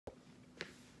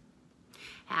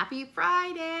Happy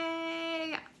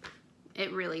Friday!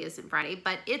 It really isn't Friday,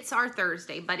 but it's our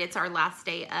Thursday, but it's our last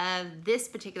day of this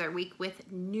particular week with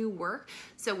new work.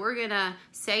 So we're gonna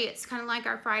say it's kind of like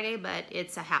our Friday, but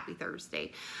it's a happy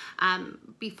Thursday.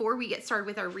 Before we get started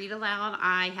with our read aloud,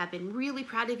 I have been really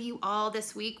proud of you all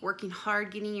this week, working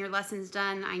hard, getting your lessons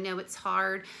done. I know it's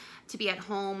hard to be at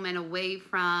home and away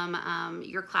from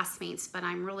your classmates, but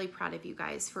I'm really proud of you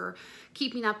guys for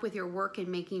keeping up with your work and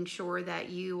making sure that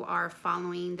you are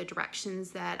following the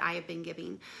directions that I have been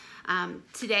giving.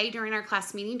 Today during our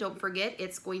class meeting, don't forget,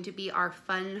 it's going to be our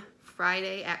Fun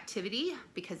Friday activity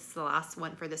because it's the last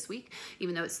one for this week,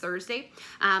 even though it's Thursday.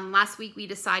 Last week we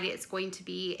decided it's going to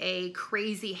be a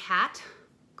crazy hat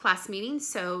class meeting,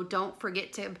 so don't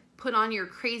forget to put on your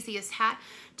craziest hat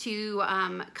to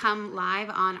come live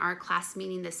on our class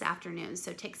meeting this afternoon.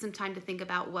 So take some time to think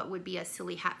about what would be a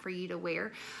silly hat for you to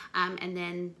wear, and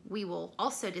then we will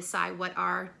also decide what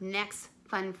our next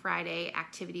Fun Friday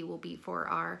activity will be for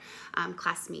our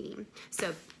class meeting.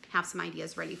 So have some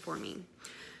ideas ready for me.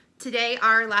 Today,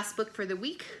 our last book for the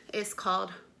week is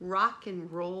called Rock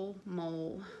and Roll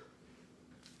Mole.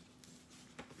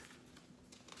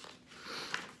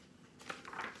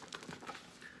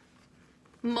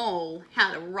 Mole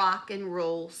had a rock and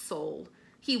roll soul.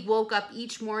 He woke up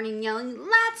each morning yelling,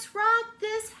 "Let's rock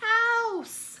this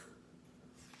house!"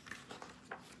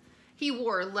 He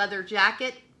wore a leather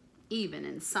jacket, even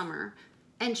in summer,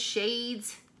 and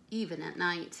shades, even at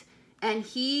night. And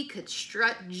he could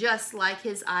strut just like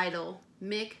his idol,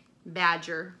 Mick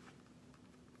Badger.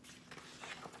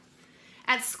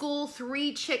 At school,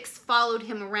 3 chicks followed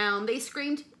him around. They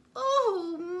screamed,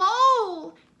 "Ooh,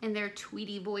 Mole!" in their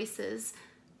tweety voices.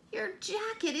 "Your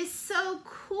jacket is so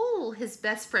cool," his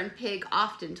best friend Pig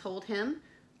often told him.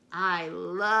 "I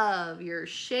love your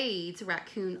shades,"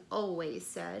 Raccoon always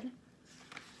said.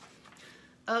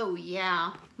 Oh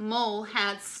yeah, Mole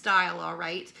had style, all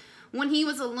right. When he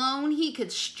was alone, he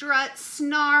could strut,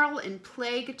 snarl, and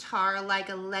play guitar like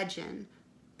a legend.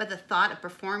 But the thought of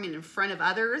performing in front of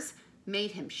others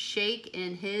made him shake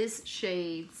in his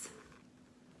shades.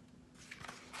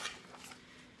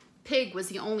 Pig was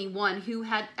the only one who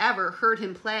had ever heard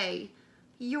him play.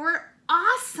 "You're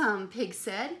awesome," Pig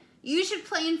said. "You should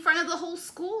play in front of the whole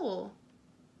school."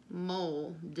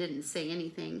 Mole didn't say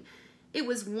anything. It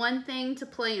was one thing to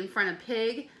play in front of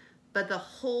Pig, but the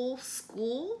whole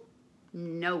school?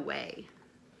 No way.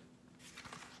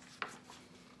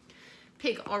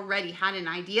 Pig already had an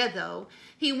idea, though.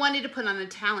 He wanted to put on a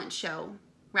talent show.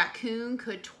 Raccoon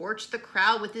could torch the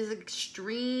crowd with his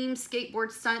extreme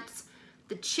skateboard stunts.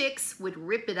 The chicks would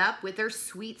rip it up with their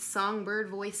sweet songbird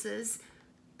voices.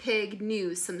 Pig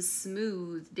knew some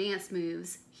smooth dance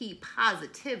moves. He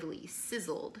positively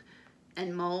sizzled.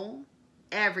 And Mole?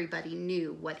 Everybody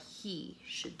knew what he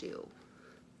should do.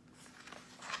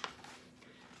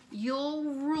 "You'll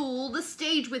rule the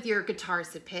stage with your guitar,"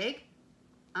 said Pig.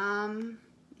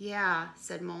 Yeah,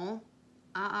 said Mole.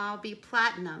 I'll be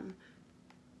platinum."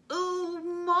 "Oh,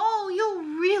 Mole, you're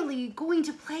really going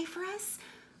to play for us?"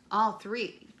 All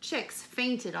 3 chicks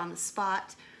fainted on the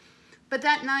spot. But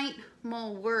that night,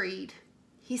 Mole worried.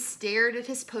 He stared at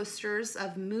his posters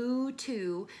of Moo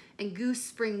 2 and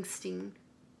Goose Springsteen.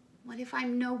 What if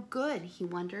I'm no good, he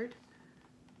wondered.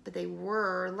 But they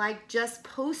were like just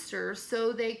posters,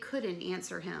 so they couldn't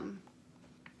answer him.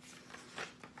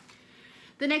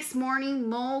 The next morning,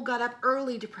 Mole got up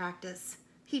early to practice.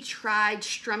 He tried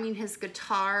strumming his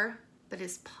guitar, but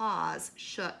his paws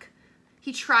shook.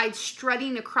 He tried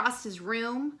strutting across his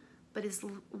room, but his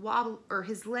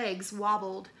legs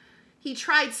wobbled. He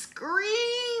tried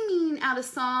screaming out a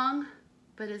song,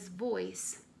 but his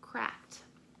voice cracked.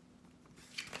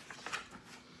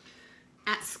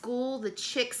 At school, the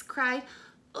chicks cried,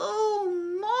 "Oh,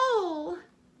 Mole!"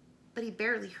 But he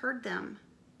barely heard them.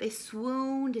 They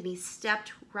swooned and he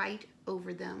stepped right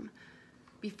over them.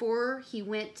 Before he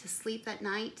went to sleep that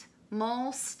night,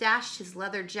 Mole stashed his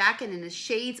leather jacket and his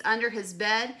shades under his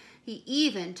bed. He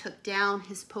even took down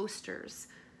his posters.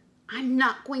 "I'm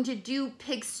not going to do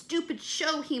Pig's stupid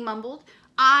show," he mumbled.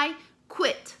 "I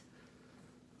quit."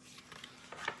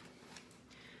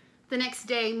 The next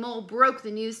day, Mole broke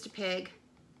the news to Pig.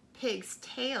 Pig's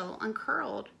tail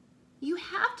uncurled. "You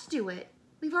have to do it.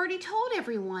 We've already told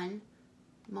everyone."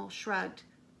 Mole shrugged.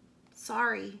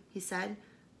 "Sorry," he said.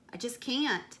 "I just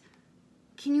can't."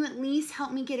 "Can you at least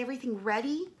help me get everything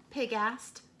ready?" Pig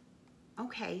asked.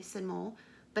 "Okay," said Mole,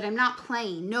 "but I'm not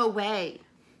playing. No way."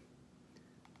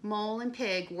 Mole and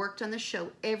Pig worked on the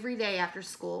show every day after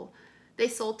school. They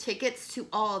sold tickets to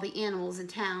all the animals in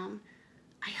town.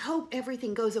 "I hope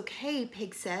everything goes okay,"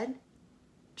 Pig said.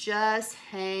 "Just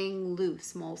hang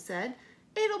loose," Mole said.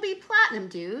 It'll be platinum,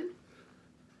 dude.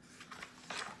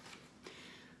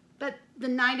 But the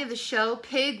night of the show,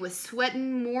 Pig was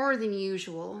sweating more than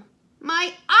usual.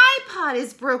 My iPod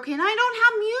is broken. I don't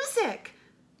have music.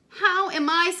 How am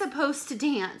I supposed to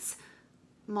dance?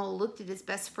 Mole looked at his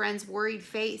best friend's worried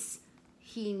face.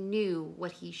 He knew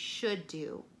what he should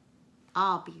do.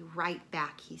 I'll be right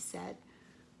back, he said.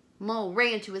 Mole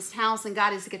ran to his house and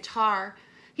got his guitar.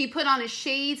 He put on his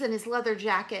shades and his leather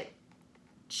jacket.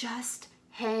 Just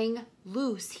hang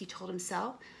loose, he told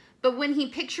himself. But when he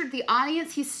pictured the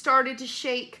audience, he started to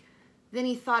shake. Then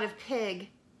he thought of Pig,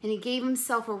 and he gave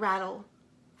himself a rattle.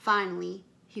 Finally,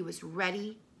 he was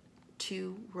ready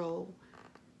to roll.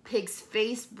 Pig's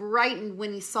face brightened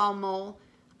when he saw Mole.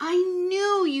 I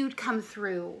knew you'd come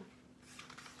through.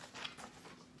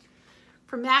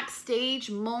 From backstage,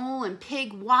 Mole and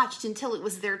Pig watched until it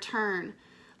was their turn.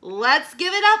 Let's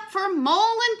give it up for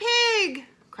Mole and Pig,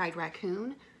 cried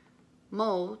Raccoon.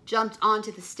 Mole jumped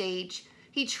onto the stage.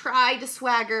 He tried to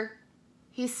swagger.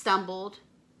 He stumbled,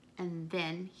 and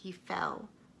then he fell.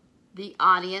 The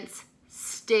audience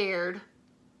stared.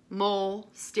 Mole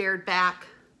stared back.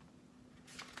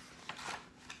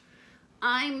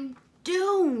 I'm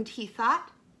doomed, he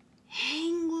thought.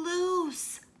 Hang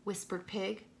loose, whispered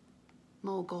Pig.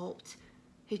 Mole gulped.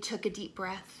 He took a deep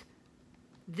breath.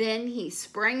 Then he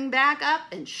sprang back up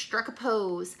and struck a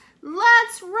pose.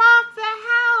 Let's rock the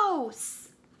house!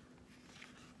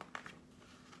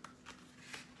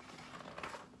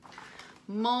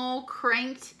 Mole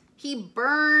cranked, he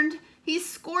burned, he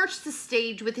scorched the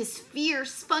stage with his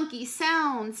fierce, funky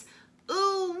sounds.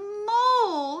 Ooh,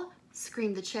 Mole,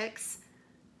 screamed the chicks.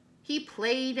 He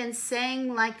played and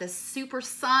sang like the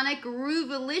supersonic,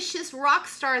 groovalicious rock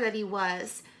star that he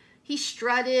was. He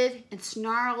strutted and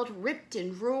snarled, ripped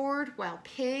and roared, while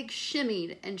Pig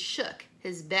shimmied and shook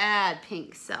his bad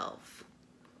pink self.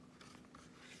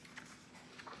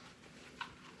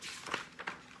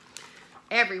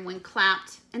 Everyone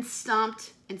clapped and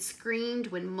stomped and screamed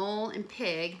when Mole and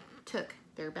Pig took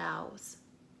their bows.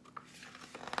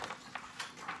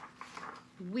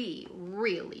 We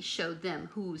really showed them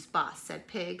who's boss, said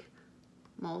Pig.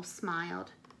 Mole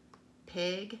smiled.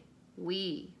 Pig,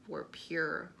 we were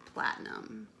pure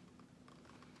platinum.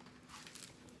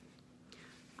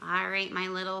 All right, my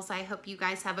littles, I hope you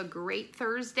guys have a great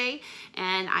Thursday,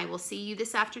 and I will see you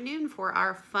this afternoon for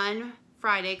our fun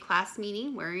Friday class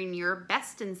meeting wearing your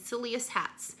best and silliest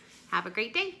hats. Have a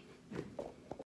great day.